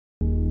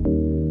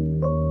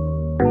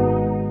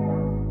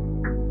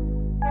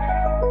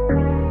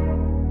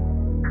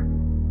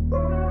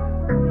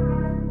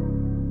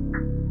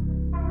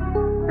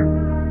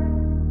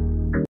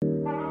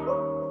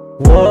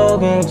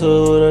Welcome to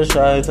the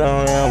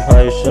Chi-Town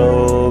Empire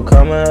Show.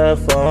 Come and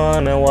have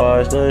fun and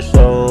watch the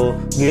show.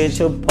 Get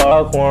your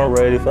popcorn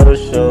ready for the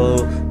show.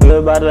 We're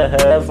about to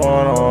have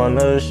fun on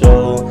the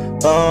show.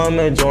 Come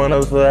and join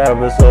us for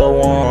episode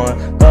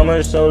 1. Come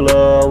and show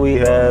love, we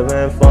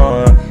having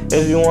fun.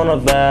 If you wanna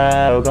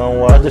vibe, come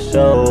watch the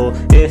show.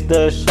 It's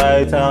the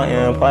Chi-Town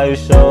Empire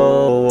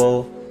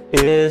Show.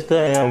 It's the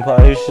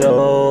Empire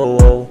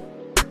Show.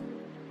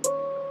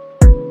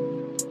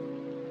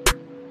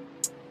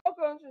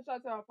 Welcome to the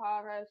Chi-Town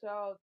Podcast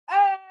Show.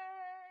 Angel,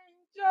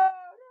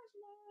 that's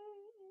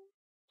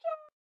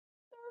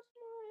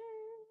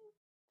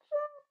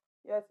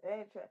my Yes,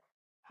 Angel.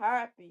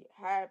 Happy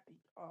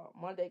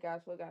Monday,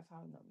 guys. We got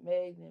something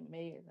amazing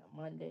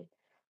Monday.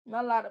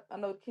 Not a lot of, I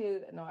know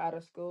kids out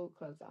of school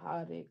because the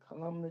holiday,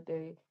 Columbus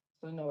Day.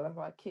 So, that's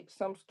why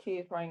some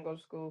kids probably ain't go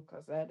to school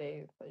because that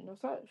day. But,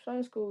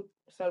 certain school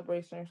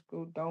celebrate, certain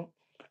school don't.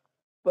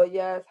 But,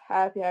 yes,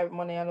 happy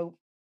Monday. I know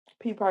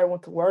people probably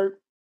went to work.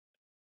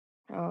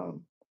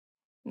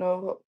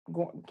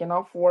 Getting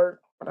off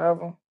work,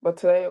 whatever. But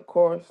today, of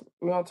course,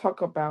 let's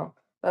talk about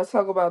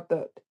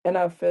the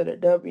NFL, the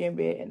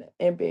WNBA, and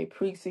the NBA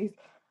preseason.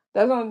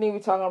 That's the only thing we're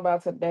talking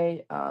about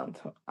today. I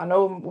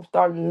know we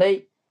started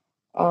late.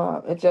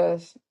 I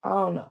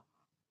don't know.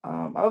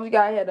 I hope you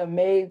guys had an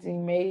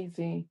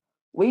amazing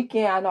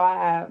weekend. I know I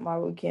had my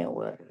weekend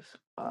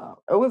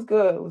it was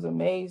good. It was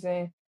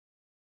amazing.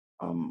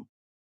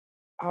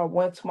 I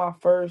went to my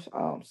first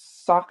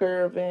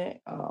soccer event.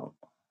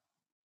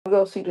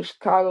 Go see the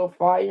Chicago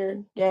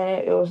Fire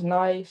game. It was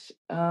nice.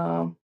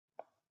 Of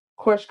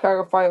course,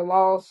 Chicago Fire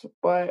lost,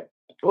 but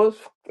it was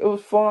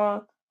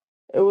fun.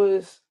 It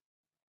was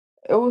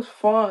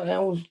fun and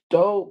it was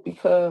dope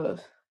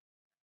because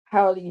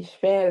how these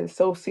fans are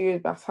so serious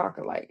about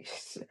soccer. Like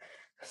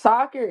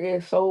soccer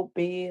is so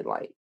big.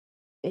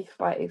 It's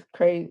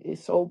crazy.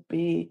 It's so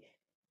big,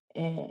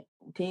 and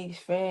these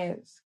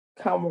fans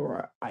come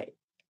around like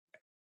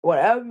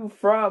wherever you're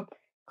from,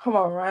 come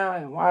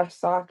around and watch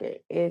soccer.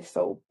 It's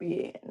so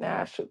big,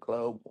 national,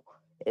 global.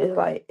 It's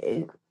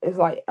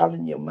like out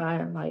of your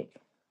mind. Like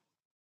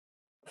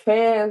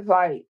fans,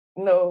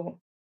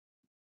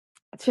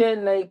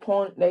 cheering they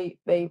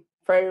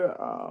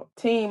favorite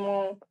team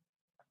on.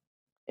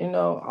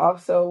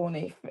 Also when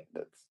it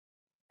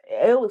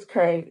was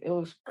crazy. It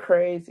was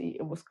crazy.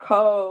 It was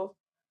cold.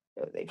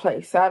 They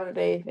played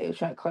Saturday. They were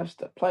trying to clutch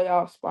the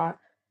playoff spot.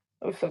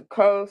 It was so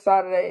cold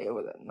Saturday. It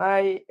was a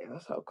night. It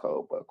was so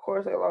cold. But of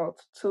course, they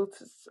lost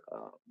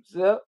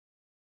 2-0.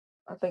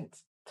 I think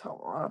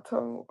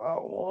Toronto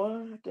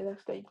won. I think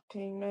that's their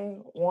team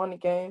name. Won the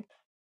game.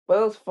 But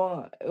it was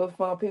fun. It was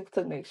fun. People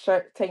taking their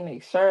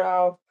shirt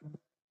off.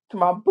 To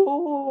my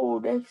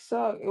boo, they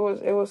suck. It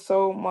was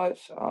so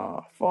much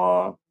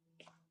fun.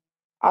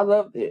 I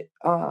loved it.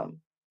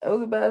 It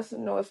was the best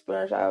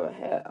experience I ever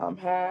had.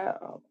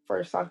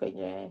 First soccer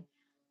game.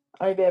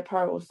 Only bad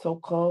part was so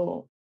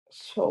cold,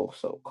 so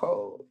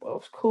cold. But it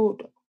was cool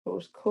though. It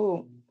was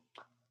cool.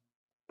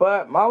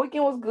 But my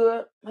weekend was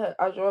good.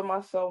 I enjoyed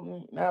myself.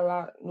 Met a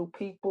lot of new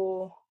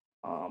people.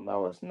 That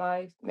was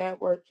nice.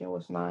 Networking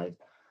was nice.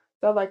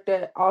 Stuff like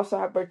that. Also,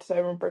 happy birthday to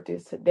everyone.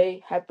 Birthdays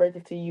today. Happy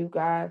birthday to you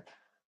guys.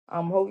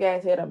 Hope you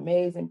guys had an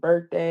amazing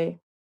birthday.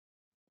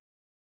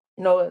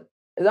 It's almost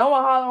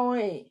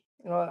Halloween.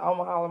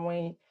 Almost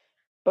Halloween.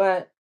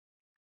 But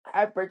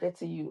happy birthday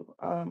to you.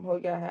 Hope you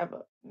guys have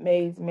an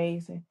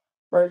amazing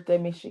birthday.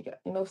 Make sure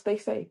you stay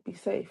safe. Be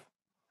safe.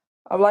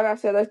 Like I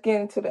said, let's get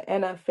into the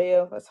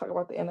NFL. Let's talk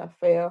about the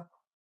NFL.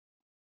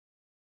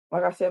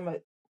 Like I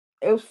said,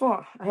 it was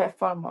fun. I had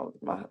fun.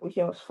 My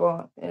weekend was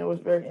fun, and it was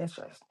very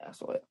interesting.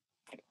 That's what.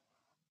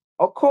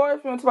 Of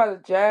course, we want to talk about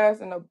the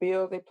Jazz and the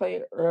Bills. They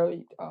played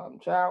early.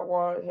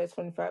 Jaguars had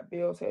 25.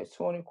 Bills had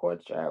 20. Of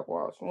course,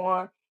 Jaguars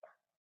won.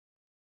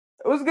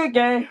 It was a good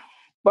game,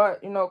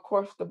 but of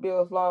course, the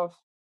Bills lost.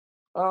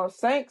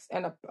 Saints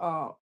and the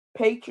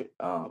Patriots.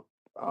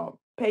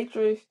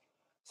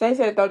 Saints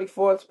had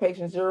 34.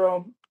 Patriots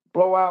 0.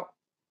 Blowout.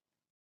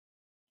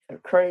 They're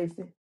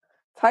crazy.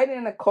 Titan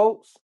and the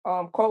Colts.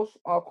 Colts,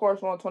 of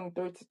course, won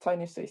 23 to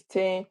Titan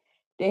 16.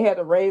 Then you had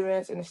the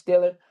Ravens and the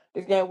Steelers.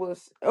 This game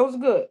was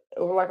good. It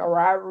was like a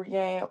rivalry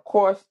game. Of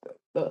course,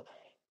 it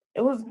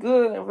was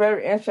good and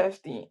very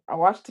interesting. I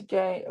watched the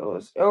game. It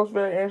was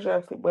very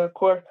interesting. But of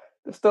course,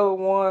 the Steelers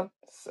won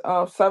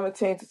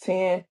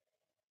 17-10.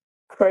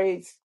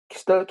 Crazy.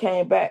 Still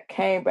came back.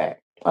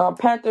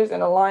 Panthers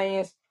and the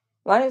Lions.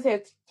 Lions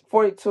had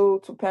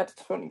 42 to Panthers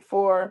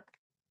 24.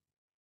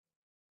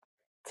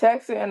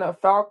 Texas and the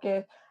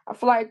Falcons. I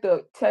feel like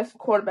the Texas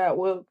quarterback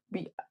will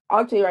be.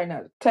 I'll tell you right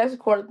now, the Texas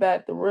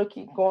quarterback, the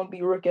rookie, going to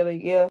be rookie of the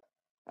year.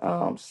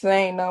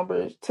 Same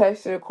numbers.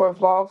 Texas, of course,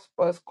 lost,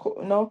 but it's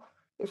cool. No,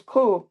 it's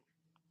cool.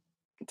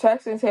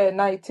 Texans had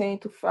 19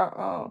 to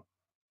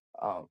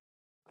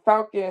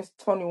Falcons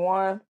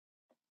 21.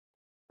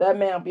 That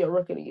man will be a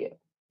rookie of the year.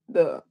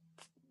 The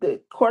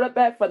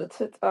quarterback for the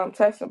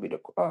Texans will be the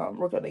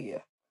rookie of the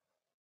year.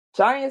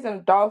 Giants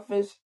and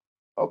Dolphins.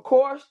 Of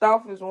course,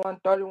 Dolphins won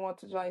 31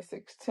 to Giants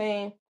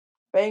 16.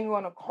 Bengals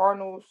and the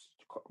Cardinals.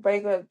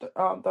 Bengals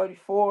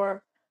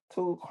 34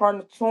 to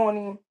Cardinals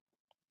 20.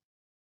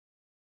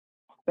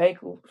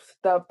 Bengals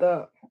stepped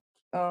up.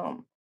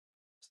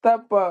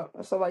 Step up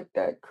and stuff like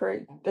that.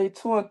 Crazy. They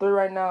 2-3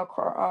 right now.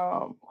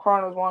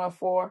 Cardinals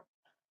 1-4.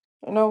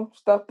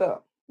 Stepped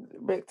up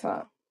big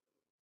time.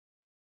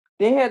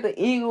 They had the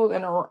Eagles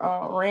and the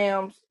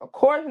Rams. Of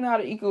course, now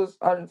the Eagles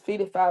are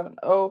defeated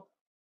 5-0.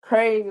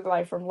 Crazy,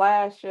 like from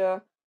last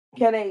year.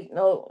 Can they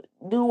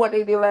do what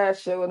they did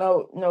last year with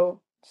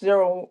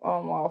zero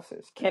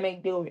losses? Can they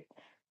do it?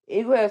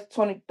 Eagles has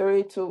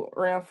 23 to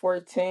Rams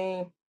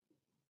 14.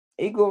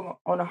 Eagles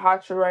on the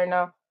hot streak right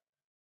now.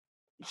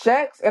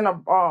 Jets and the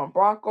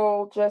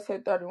Broncos just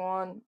hit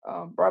 31.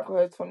 Broncos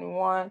had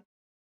 21.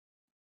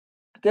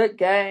 Good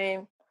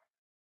game.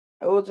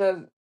 It was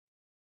just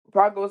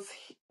Broncos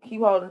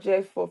keep holding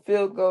Jets for a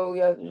field goal.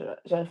 Yeah,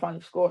 Jets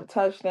finally scored a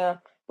touchdown,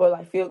 but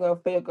like field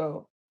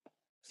goal.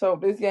 So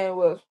this game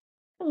was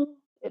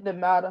it didn't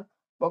matter.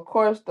 But of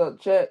course the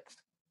Jets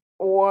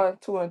won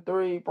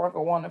 2-3.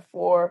 Broncos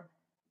 1-4.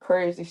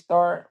 Crazy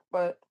start,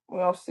 but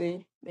we'll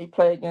see. They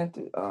play against.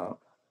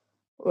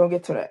 We'll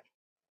get to that.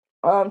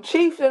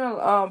 Chiefs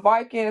and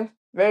Vikings,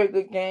 very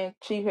good game.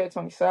 Chiefs had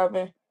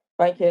 27,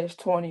 Vikings had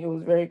 20. It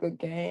was a very good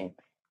game.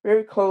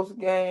 Very close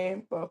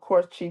game, but of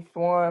course Chiefs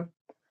won.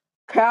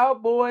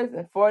 Cowboys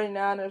and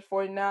 49ers.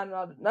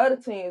 49ers, another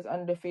team is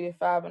undefeated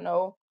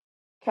 5-0.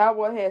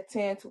 Cowboys had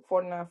 10 to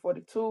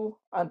 49-42.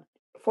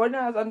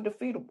 49ers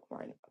undefeatable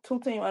right now. Two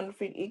teams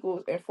undefeated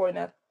Eagles and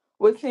 49ers.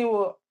 Which team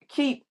will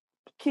keep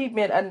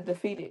being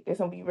undefeated? It's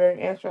gonna be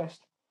very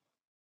interesting.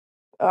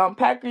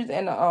 Packers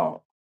and the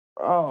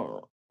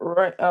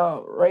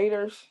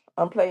Raiders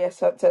play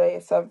today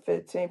at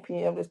 7:15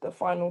 p.m. This is the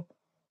final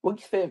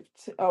week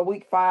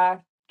 5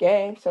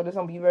 game, so this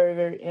gonna be very,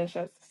 very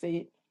interesting to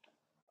see.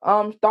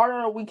 Starting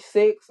on week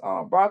 6,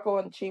 Bronco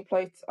and the Chiefs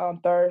play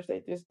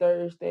this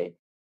Thursday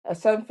at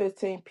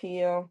 7:15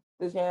 p.m.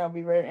 This game will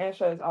be very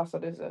interesting. Also,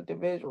 this is a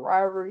division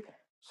rivalry.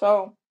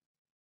 So,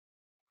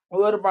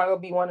 will the Bronco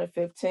be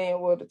 1-15?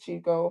 Will the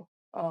Chiefs go?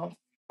 I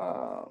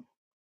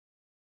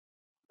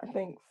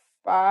think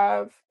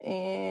 5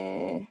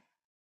 and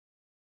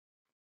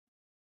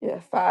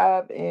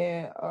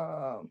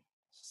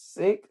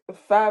 6,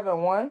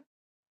 5-1.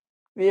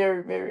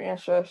 Very, very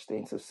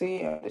interesting to see.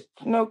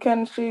 Can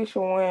the Chiefs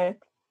win,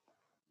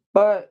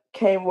 but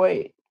can't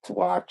wait to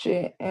watch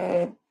it.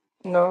 And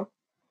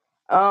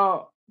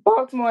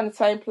Baltimore and the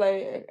Titans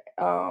play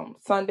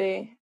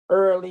Sunday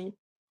early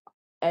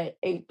at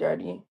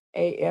 8:30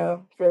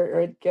 a.m. Very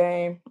early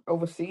game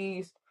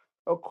overseas.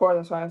 Of course,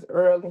 that's why it's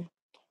early.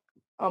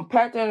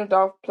 Packers and the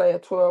Dolphins play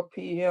at 12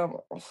 p.m.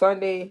 on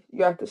Sunday. You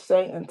got the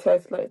Saints and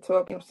Texans play at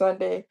 12 p.m.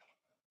 Sunday.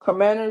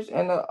 Commanders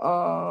and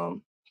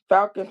the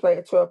Falcons play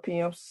at 12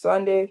 p.m.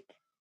 Sunday.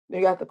 Then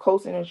you got the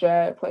Colts and the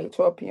Jags play at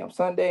 12 p.m.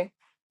 Sunday.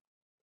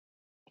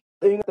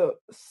 Then you got the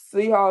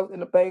Seahawks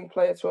and the Bengals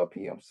play at 12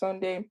 p.m.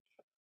 Sunday.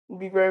 It'll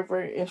be very,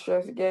 very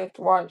interesting game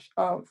to watch.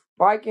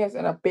 Vikings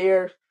and the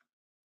Bears.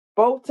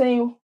 Both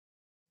teams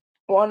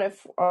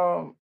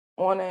 1-14,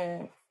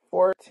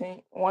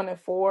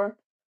 1-4.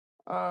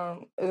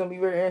 It's gonna be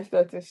very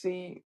interesting to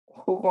see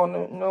who's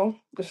gonna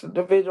this is a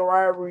division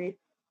rivalry,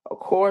 of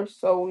course.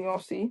 So we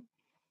gonna see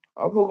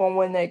who's gonna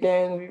win that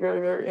game. It'll be very,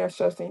 very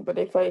interesting. But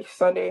they play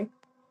Sunday,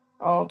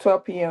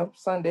 12 p.m.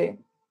 Sunday.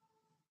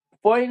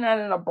 49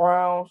 and the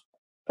Browns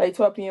play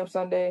 12 p.m.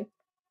 Sunday.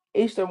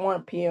 Eastern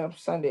 1 p.m.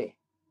 Sunday.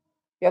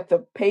 You got the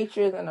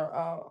Patriots and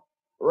the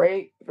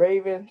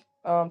Ravens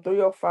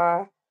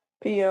 3:05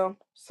 p.m.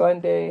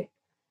 Sunday.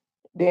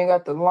 Then you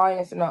got the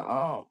Lions and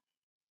the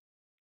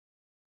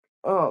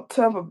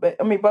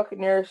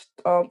Buccaneers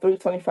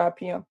 3:25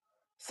 p.m.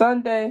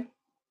 Sunday.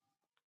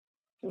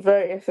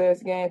 Very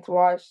interesting game to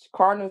watch.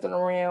 Cardinals and the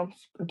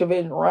Rams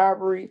division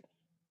rivalry.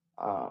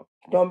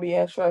 Gonna be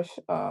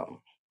interesting.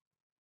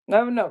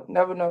 Never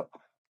know.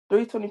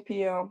 3:20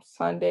 p.m.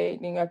 Sunday.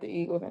 Then you got the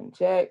Eagles and the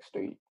Jacks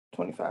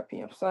 3:25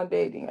 p.m.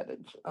 Sunday. Then you got the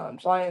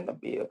Giants and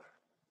the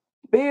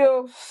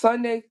Bills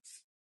Sunday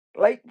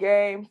late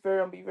game.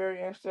 Gonna be very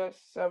interesting.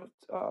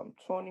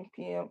 7:20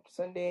 p.m.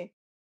 Sunday.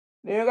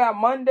 Then you got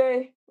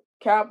Monday,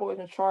 Cowboys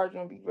and Chargers.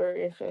 Gonna be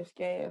very interesting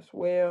game as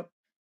well.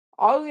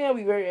 All gonna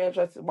be very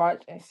interesting to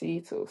watch and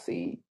see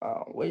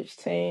which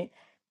team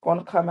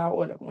gonna come out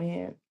with a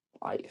win.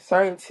 Like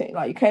certain team,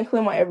 like you can't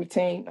claim on every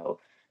team.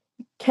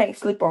 Can't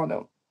sleep on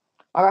them.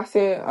 Like I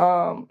said,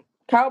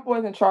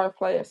 Cowboys and Chargers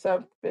play at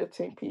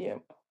 7:15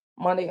 p.m.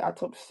 Monday,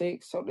 October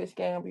 6th. So this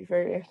game will be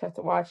very interesting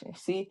to watch and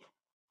see.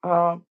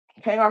 Can't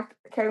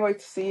wait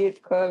to see it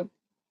because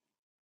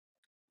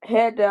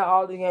head down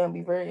all the game will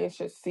be very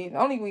interesting to see. It's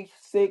only week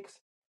 6.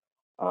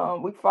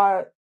 Week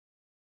 5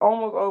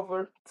 almost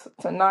over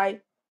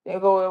tonight. Then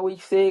go to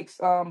week 6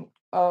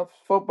 of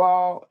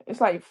football. It's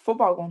like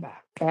football going by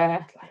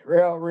fast, like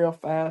real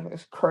fast.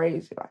 It's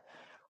crazy. Like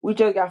we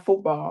just got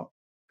football.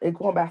 It's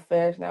going by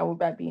fast now. We're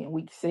about to be in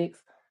week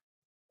 6.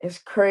 It's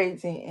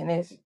crazy, and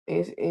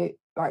it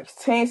like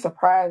teams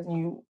surprising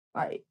you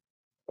like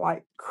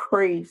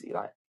crazy,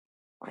 like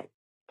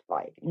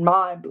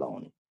mind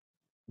blowing.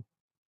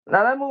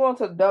 Now let's move on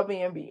to the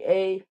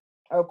WNBA.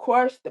 Of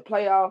course, the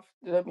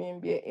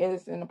WNBA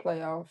is in the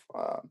playoff.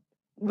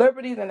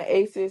 Liberties and the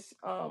Aces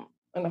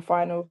in the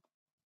final.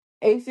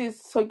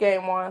 Aces took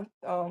game one,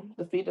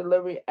 defeated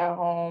Liberty at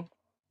home,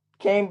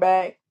 came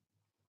back.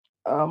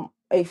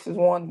 Aces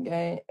won the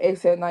game.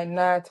 Aces had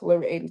 99 to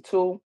Liberty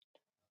 82.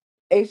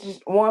 Aces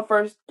won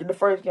the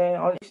first game.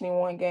 Only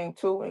won game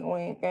two and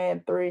won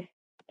game three,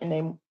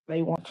 and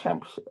they won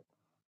championship.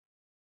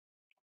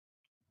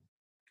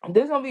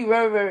 This is gonna be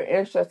very, very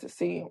interesting to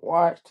see and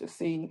watch to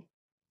see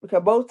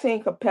because both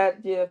teams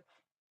competitive.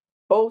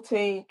 Both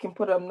teams can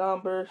put up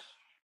numbers,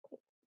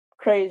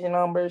 crazy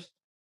numbers.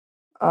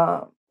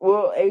 Can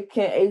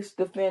Ace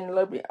defend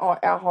Liberty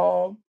at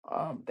home?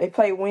 They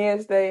play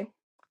Wednesday,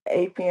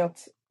 8 p.m.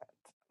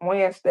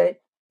 Wednesday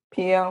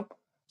p.m.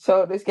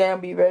 So this game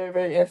will be very,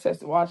 very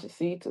interesting to watch and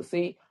see because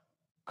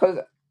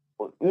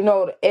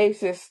the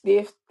Aces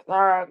they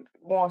started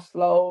going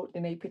slow,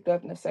 then they picked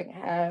up in the second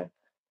half,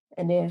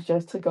 and then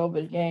just took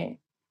over the game.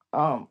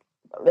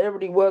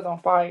 Liberty was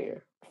on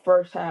fire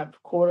first half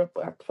quarter,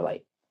 but I feel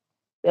like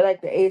they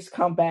like the Ace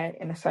come back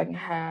in the second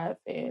half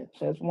and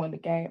just win the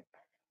game.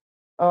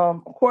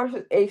 Of course,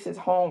 it's Ace's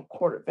home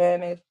court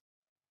advantage.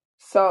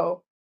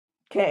 So,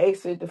 can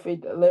Aces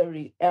defeat the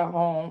Liberty at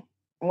home,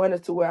 win the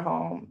two at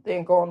home,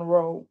 then go on the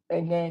road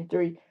in game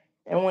three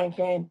and win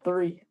game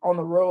three on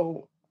the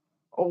road?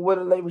 Or will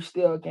the Liberty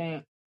still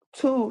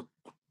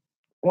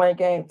win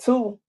game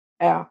two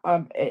at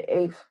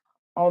Ace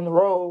on the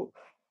road,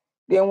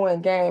 then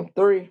win game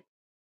 3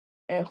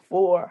 and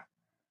 4?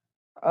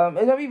 It's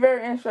gonna be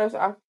very interesting.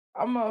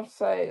 I'm gonna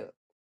say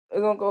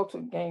it's gonna go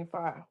to game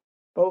 5.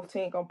 Both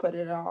teams gonna put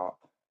it all,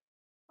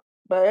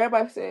 but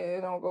everybody said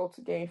it's gonna go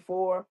to game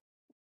 4.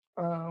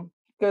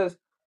 Because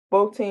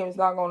both teams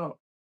not gonna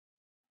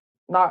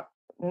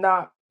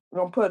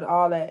put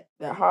all that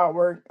hard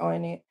work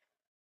on it.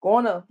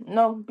 It's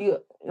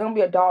gonna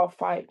be a dog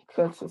fight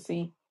because to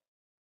see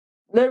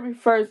Liberty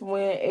first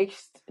win,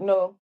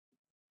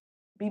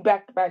 be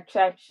back to back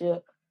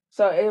championship.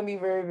 So it'll be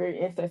very, very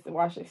interesting to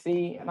watch and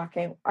see, and I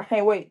can't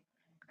wait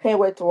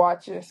to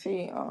watch it and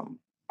see.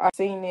 I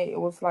seen it. It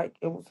was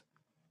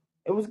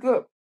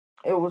good.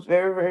 It was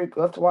very, very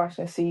good to watch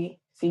and see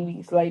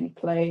these ladies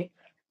play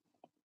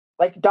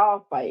like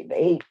dog fight.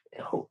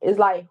 It's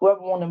like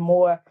whoever wanted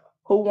more,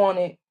 who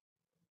wanted,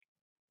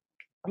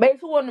 basically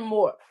who wanted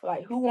more.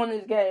 Like who won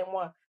this game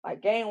one.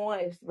 Like game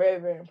one is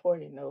very, very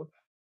important.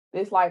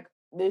 This like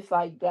you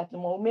got the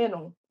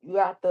momentum. You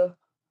got the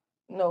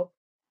you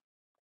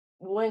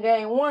win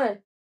game one.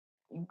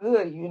 You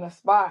good. You in a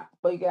spot,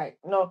 but you got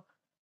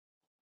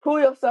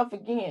prove yourself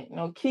again.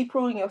 Keep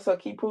proving yourself.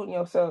 Keep proving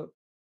yourself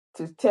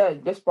to tell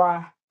you. That's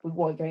why we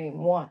won game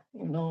one.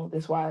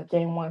 That's why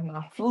game one is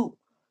not a fluke.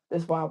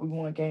 That's why we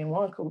won game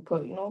one because we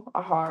put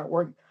our hard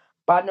work.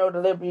 But I know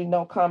the Liberty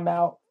don't come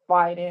out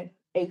fighting.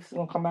 Ace is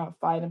gonna come out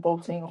fighting.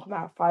 Both teams gonna come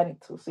out fighting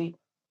to see.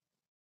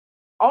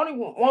 Only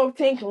one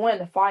team can win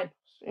the finals.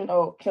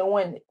 Can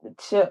win the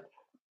chip.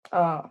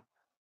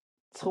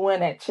 To win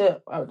that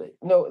chip.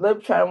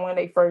 Liberty trying to win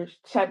their first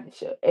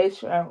championship. Ace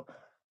trying to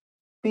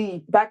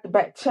be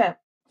back-to-back champ,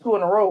 2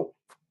 in a row.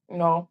 It's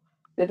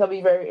gonna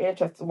be very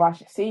interesting to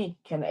watch and see.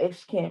 Can the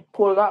Aces can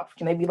pull it off?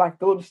 Can they be like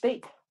Golden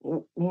State?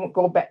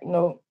 Go back,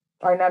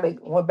 right now they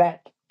went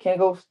back. Can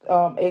go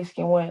Aces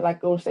can win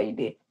like Golden State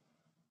did.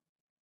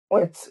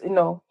 When it's,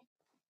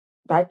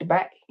 back to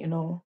back,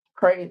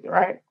 crazy,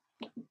 right?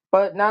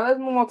 But now let's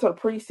move on to the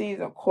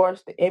preseason. Of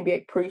course, the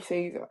NBA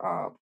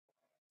preseason.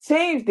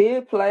 Teams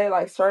did play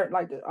like certain,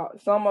 like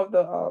some of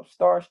the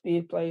stars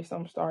did play,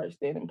 some stars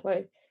didn't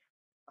play.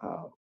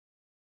 Well,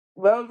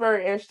 it was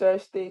very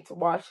interesting to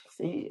watch and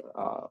see.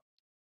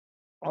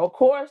 Of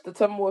course, the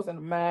Timberwolves and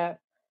the Mavs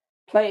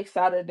played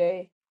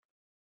Saturday.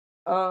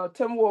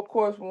 Timberwolves, of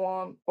course,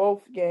 won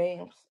both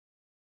games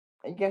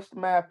against the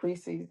Mavs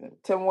preseason.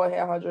 Timberwolves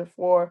had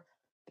 104,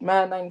 the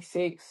Mavs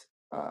 96.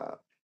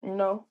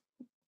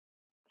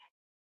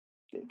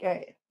 Good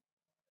game.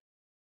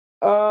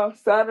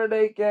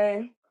 Saturday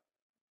game,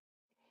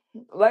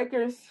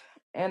 Lakers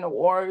and the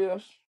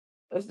Warriors.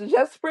 It's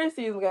just the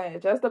preseason game,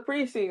 just the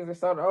preseason.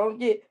 So don't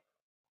get,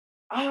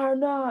 oh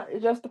no,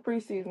 it's just the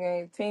preseason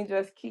game. Team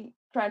just keep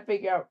trying to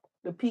figure out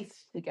the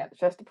pieces together.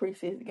 Just the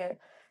preseason game.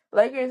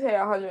 Lakers had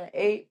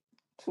 108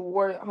 to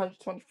Warriors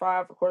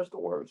 125. Of course, the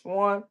Warriors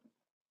won.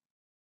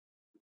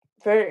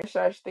 Very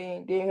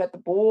interesting. Then you had the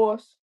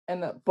Bulls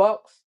and the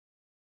Bucks.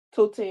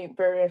 Two teams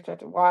very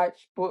interesting to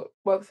watch.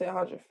 Bucks had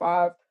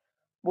 105.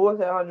 Bulls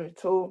had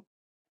 102.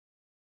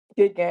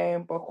 Good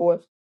game, but of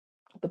course,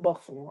 the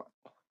Bucks won.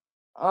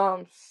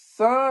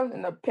 Suns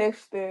and the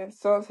Pistons.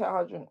 Suns had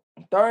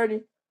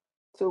 130.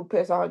 Two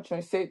Pistons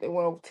 126. They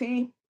went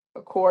OT.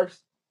 Of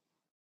course,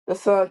 the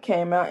Suns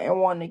came out and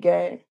won the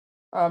game.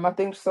 I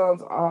think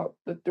Suns are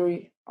the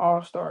 3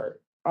 All-Star.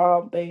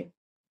 The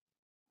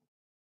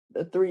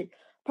 3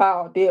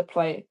 Powell did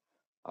play.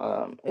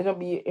 It'll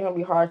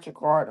be hard to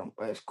guard them,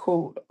 but it's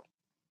cool.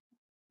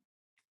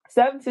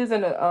 76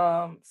 and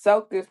the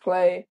Celtics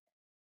play.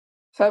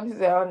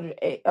 Celtics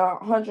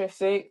at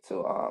 106 to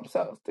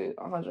Celtics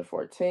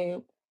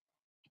 114.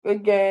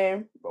 Good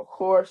game. Of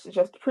course, it's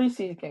just a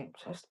preseason game.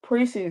 Just a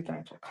preseason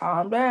game. Just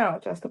calm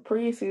down. Just a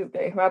preseason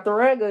game. Not the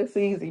regular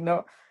season,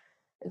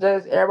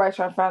 Just everybody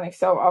trying to find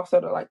themselves. Also,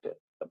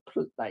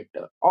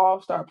 the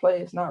all-star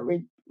players, not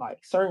really like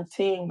certain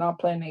teams not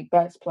playing their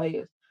best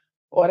players,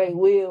 or they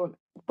will,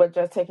 but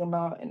just take them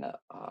out in the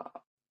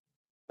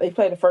they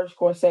play the first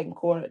quarter, second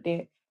quarter,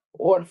 then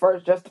or the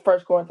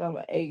first quarter. I'm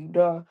like, hey,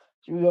 duh,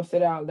 so we gonna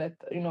sit out and let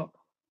the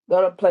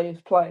other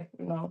players play,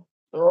 the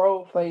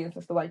role players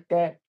and stuff like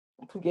that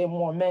to get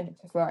more minutes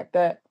and stuff like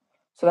that.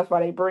 So that's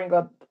why they bring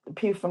up the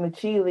people from the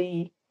G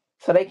League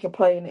so they can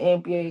play in the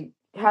NBA,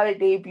 how they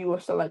debut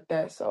and stuff like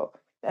that. So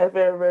that's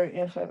very, very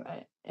interesting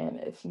and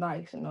it's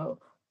nice,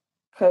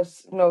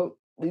 because the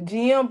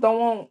GM don't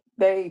want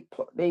they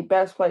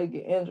best player to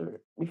get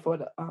injured before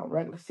the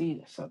regular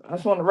season. So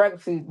that's when the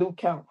regular season do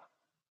count.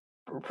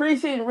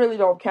 Preseason really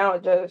don't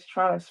count. Just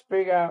trying to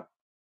figure out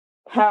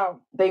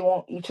how they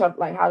want each other,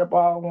 like how the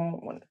ball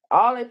won't. When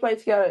all they play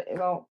together, it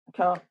don't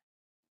count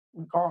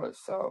regardless.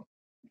 So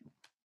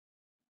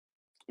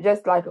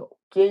just like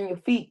getting your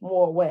feet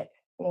more wet,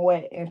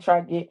 and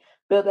try to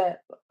build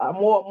that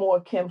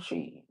more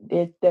chemistry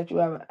that you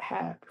ever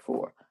had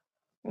before.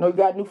 You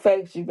got new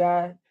faces. You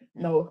got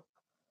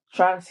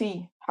trying to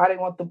see how they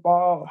want the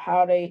ball,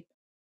 how they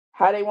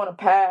want to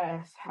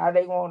pass, how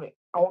they want it.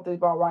 I want this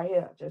ball right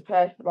here. Just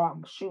pass the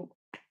ball, shoot,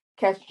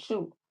 catch and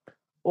shoot.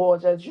 Or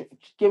just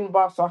give me the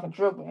ball so I can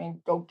dribble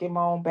and go get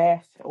my own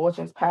basket, or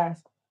just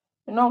pass,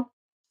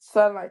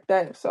 something like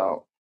that.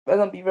 So it's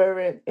gonna be very,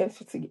 very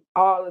interesting to get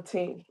all the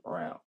teams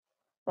around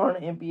the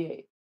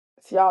NBA.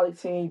 See all the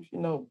teams,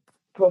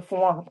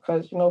 perform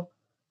because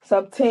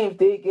some teams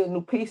did get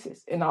new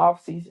pieces in the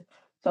offseason.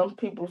 Some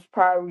people's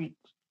probably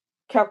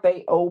kept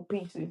their old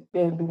pieces,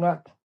 didn't do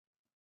nothing.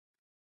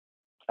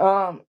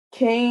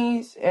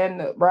 Kings and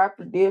the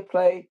Raptors did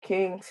play.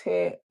 Kings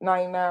had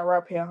 99,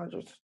 Raptors had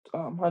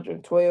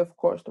 112. Of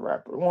course, the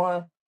Raptors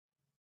won.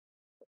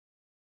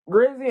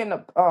 Grizzly and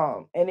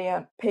the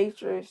Indiana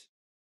Pacers.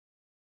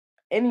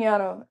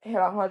 Indiana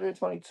had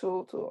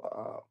 122 to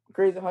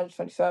Grizzly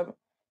 127.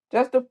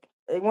 Just a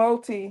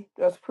OT,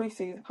 just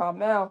preseason. Calm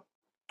down.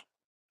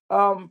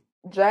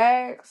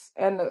 Jags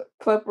and the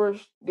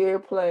Clippers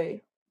did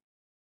play.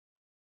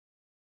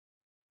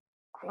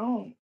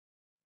 I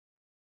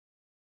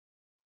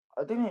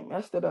think they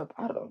messed it up.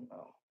 I don't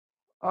know.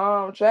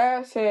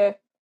 Jags had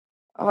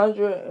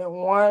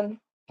 101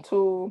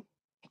 to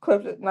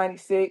Clippers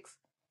 96.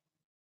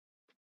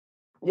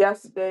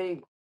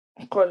 Yesterday,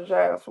 of course, the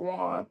Jags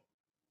won.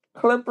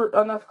 Not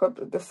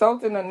Clippers. The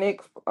Celtics and the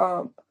Knicks.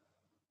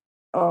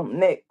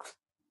 Knicks.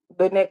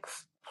 The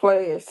Knicks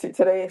play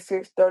today at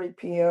 6:30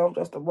 p.m.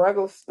 Just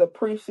the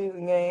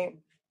preseason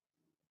game.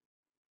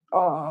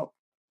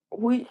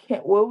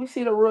 Will we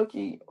see the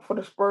rookie for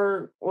the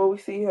Spurs? Will we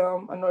see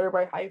him? I know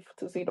everybody hyped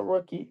to see the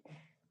rookie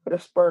for the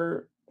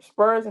Spurs.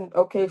 Spurs and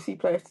OKC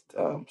play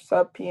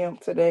 7 p.m.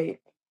 today.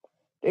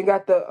 They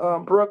got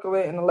the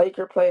Brooklyn and the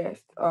Lakers play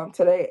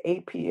today at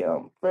 8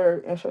 p.m.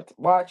 Very interesting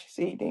to watch.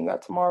 See, then you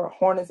got tomorrow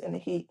Hornets and the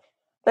Heat.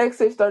 Like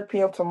 6:30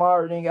 p.m.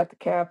 tomorrow. Then you got the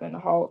Cavs and the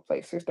Hawks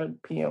play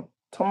 6:30 p.m.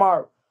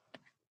 tomorrow.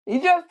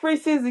 You just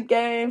preseason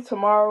games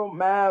tomorrow.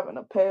 Mav and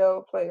the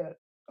Pale play at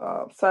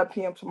 7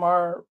 p.m.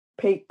 tomorrow.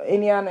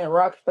 Indiana and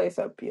Rockets play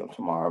 7 p.m.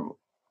 tomorrow.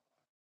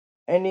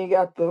 And then you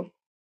got the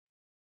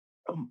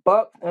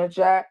Bucks and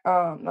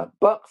the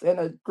Bucks and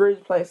the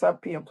Grizzlies play 7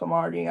 p.m.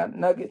 tomorrow. Then you got the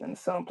Nuggets and the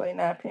Suns play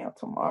 9 p.m.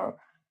 tomorrow.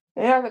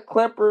 Then you got the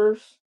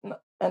Clippers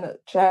and the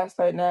Jazz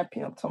play 9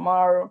 p.m.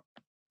 tomorrow.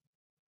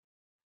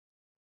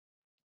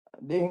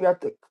 Then you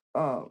got the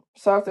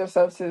Celtics and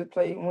 76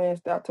 play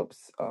Wednesday,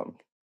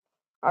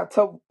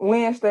 October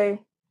Wednesday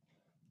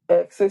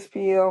at 6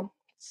 p.m.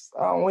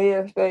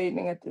 Wednesday.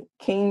 Then got the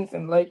Kings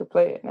and Lakers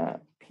play at 9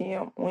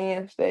 p.m.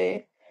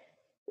 Wednesday.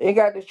 They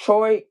got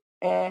Detroit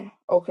and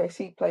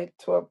OKC play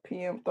 12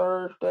 p.m.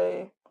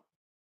 Thursday.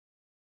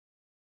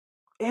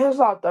 It was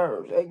all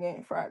Thursday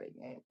game, Friday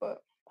game,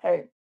 but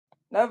hey,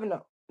 never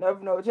know.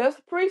 Never know. Just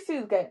a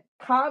preseason game.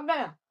 Calm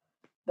down.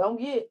 Don't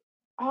get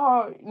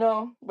but you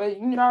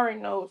already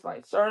know it's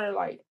like certain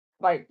like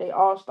they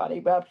all star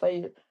they bad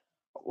players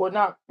will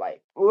not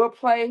will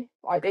play,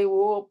 like they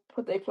will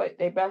put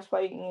their best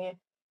play in,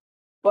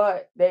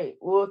 but they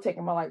will take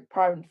them out like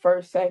probably the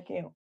first,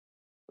 second,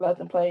 let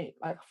them play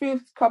like a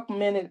couple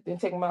minutes, then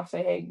take them out,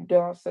 say, hey, you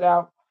done, sit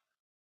out.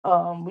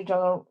 We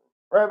don't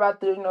worry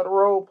about the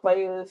role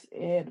players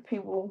and the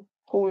people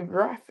who we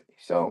drafted.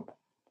 So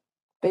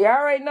they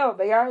already know.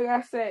 They already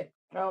got set.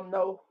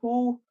 Know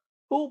who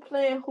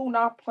playing, who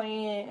not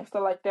playing, and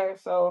stuff like that.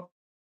 So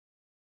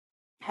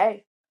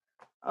hey,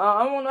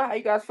 I don't know how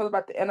you guys feel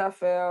about the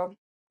NFL,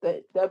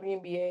 the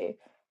WNBA,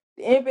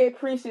 the NBA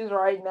preseason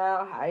right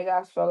now. How you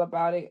guys feel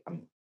about it?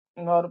 The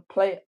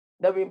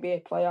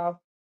WNBA playoff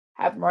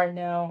happen right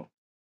now.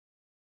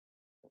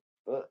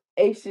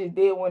 AC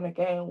did win the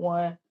game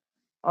one.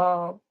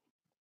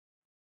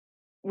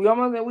 We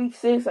almost in week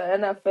 6 of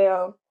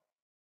NFL.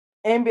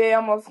 NBA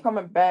almost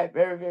coming back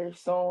very, very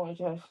soon.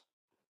 Just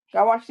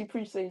gotta watch the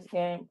preseason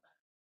game.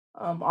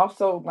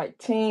 Also, like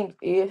teams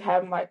is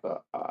having like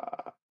a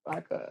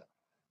I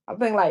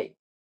think like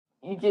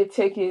you get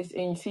tickets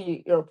and you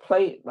see your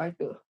play like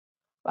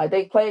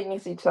they play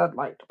against each other,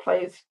 like the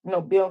players,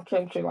 build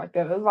chemistry like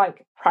that. It's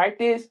like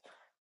practice,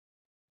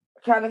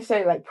 kind of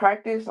say like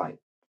practice, like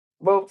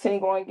both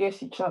teams going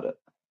against each other.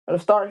 The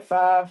starting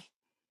five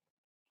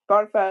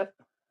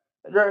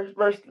versus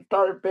the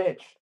starting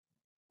bench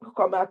who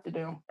come after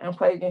them and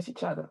play against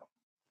each other.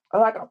 I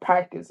like a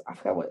practice. I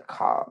forgot what it's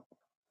called.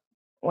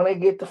 When they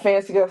get the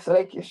fans together so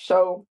they can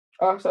show.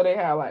 Also, they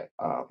have like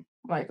a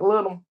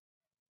little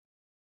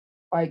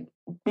like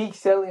beach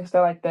selling and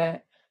stuff like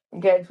that.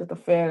 Engage with the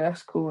fan.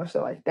 That's cool and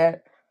stuff like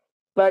that.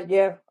 But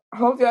yeah, I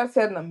hope you guys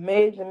had an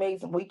amazing,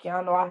 amazing weekend.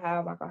 I know I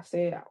have. Like I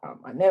said,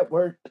 I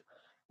networked.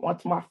 Went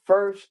to my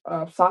first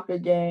soccer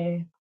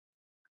game.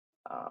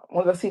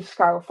 Went to see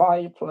Chicago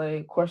Fire play.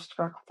 Of course,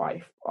 Chicago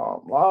Fire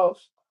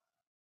lost.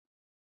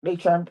 They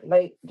trying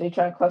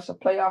to clutch a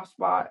playoff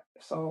spot.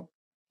 So,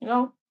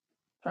 trying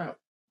to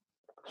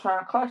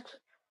clutch.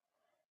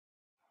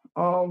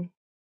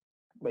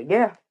 But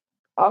yeah.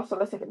 Also,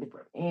 let's take a deep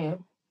breath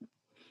in.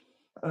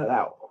 Let it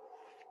out.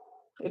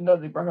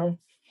 Another deep breath in.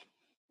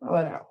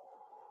 Let it out.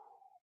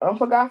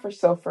 For God for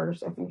yourself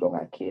first. If you don't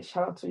got kids,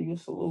 shout out to you.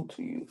 Salute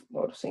to you.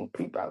 The same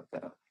people out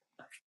there.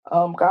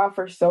 God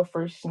for yourself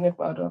first. Sniff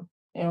other.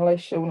 In a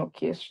relationship with no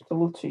kids,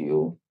 salute to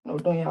you.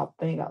 Doing y'all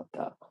thing out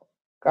there.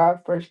 God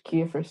first,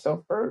 kid for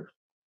yourself first.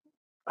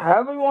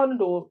 However you want to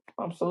do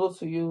it, salute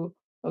to you.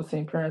 Those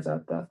same parents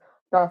out there.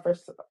 God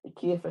first,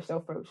 kid for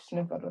yourself first.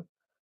 Sniff other.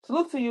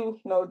 Salute to you.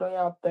 Doing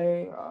y'all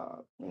thing.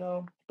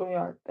 Doing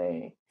y'all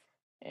thing.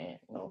 And,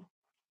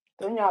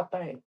 doing y'all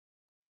thing.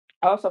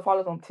 I also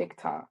follow us on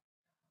TikTok,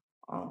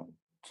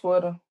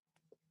 Twitter,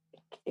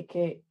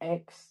 aka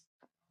X,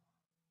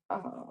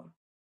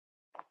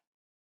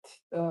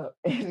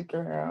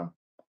 Instagram.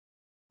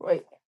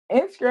 Wait,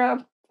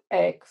 Instagram,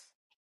 X,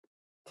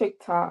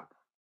 TikTok.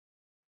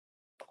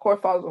 Of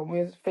course, follow us on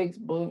Wiz,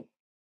 Facebook.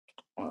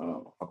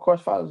 Of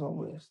course, follow us on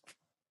Wiz.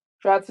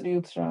 Shout out to the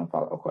YouTube channel.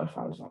 Of course,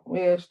 follow us on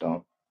Wiz.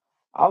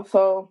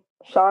 Also,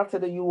 shout out to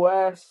the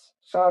US.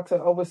 Shout out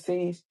to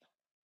overseas.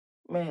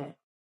 Man,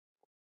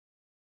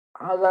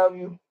 I love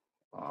you.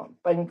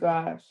 Thank you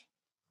guys.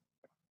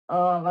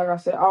 Like I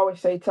said, I always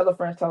say, tell a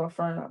friend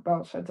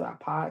about Shut to our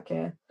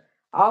podcast.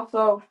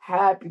 Also,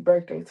 happy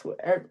birthday to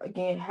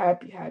again,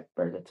 happy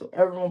birthday to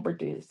everyone.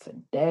 Birthday is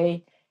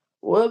today.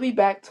 We'll be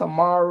back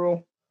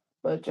tomorrow,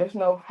 but just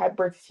know, happy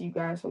birthday to you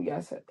guys. So you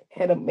guys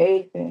had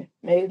amazing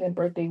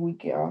birthday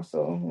weekend.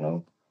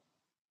 Also,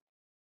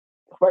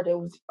 birthday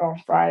was on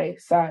Friday,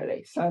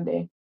 Saturday,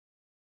 Sunday.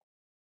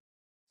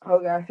 I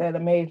hope you guys had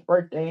an amazing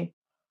birthday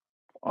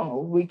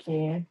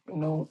weekend.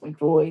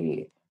 Enjoyed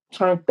it,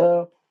 turned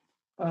up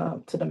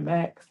to the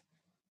max.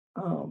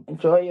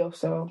 Enjoy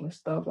yourself and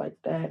stuff like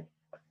that.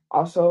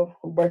 Also,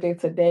 birthday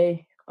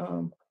today.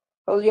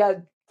 So you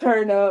guys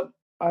turn up.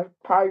 I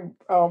probably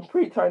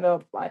pre-turn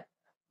up, like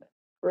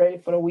ready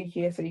for the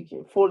weekend, so you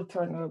can fully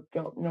turn up.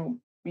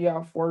 Be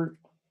off work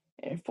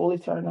and fully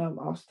turn up.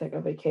 Also take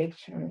a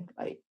vacation.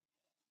 Like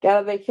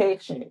got a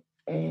vacation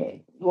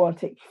and you want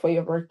to take for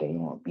your birthday. You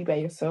want to be by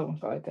yourself and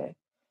stuff like that.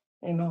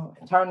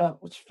 Turn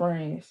up with your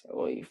friends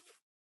or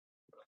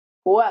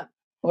whoever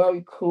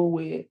you cool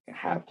with and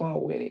have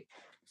fun with it.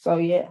 So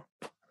yeah.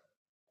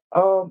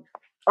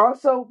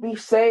 Also be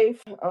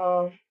safe.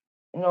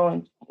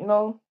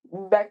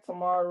 Back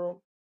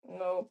tomorrow.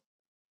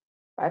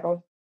 Back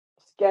on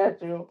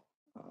schedule.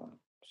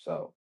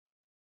 So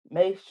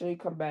make sure you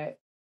come back.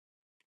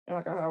 And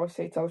like I always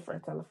say, tell a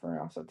friend.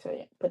 Also tell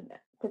you,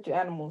 put your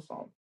animals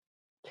on.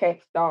 Cat,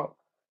 dog,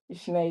 your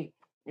snake,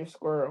 your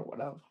squirrel,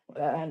 whatever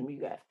animal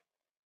you got.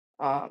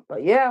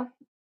 But yeah,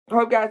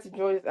 hope you guys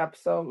enjoy this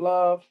episode.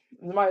 Love,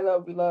 my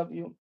love, we love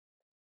you,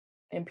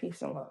 and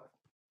peace and love.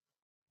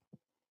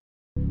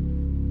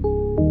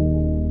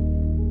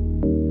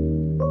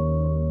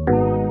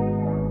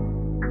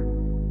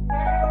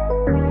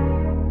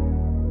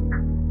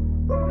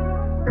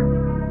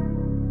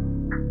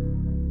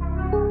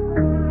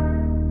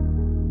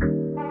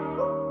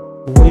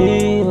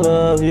 We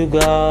love you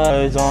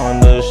guys on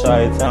the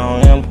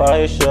Chi-Town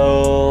Empire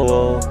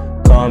Show.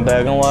 Come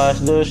back and watch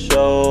the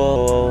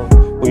show.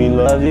 We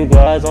love you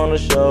guys on the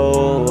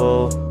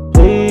show.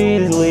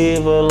 Please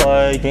leave a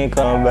like and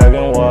come back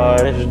and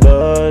watch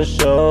the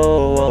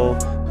show.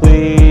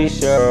 Please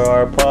share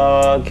our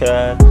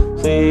podcast.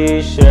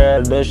 Please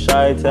share the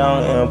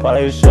Chi-Town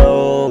Empire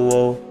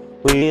Show.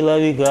 We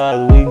love you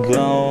guys. We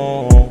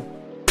gone.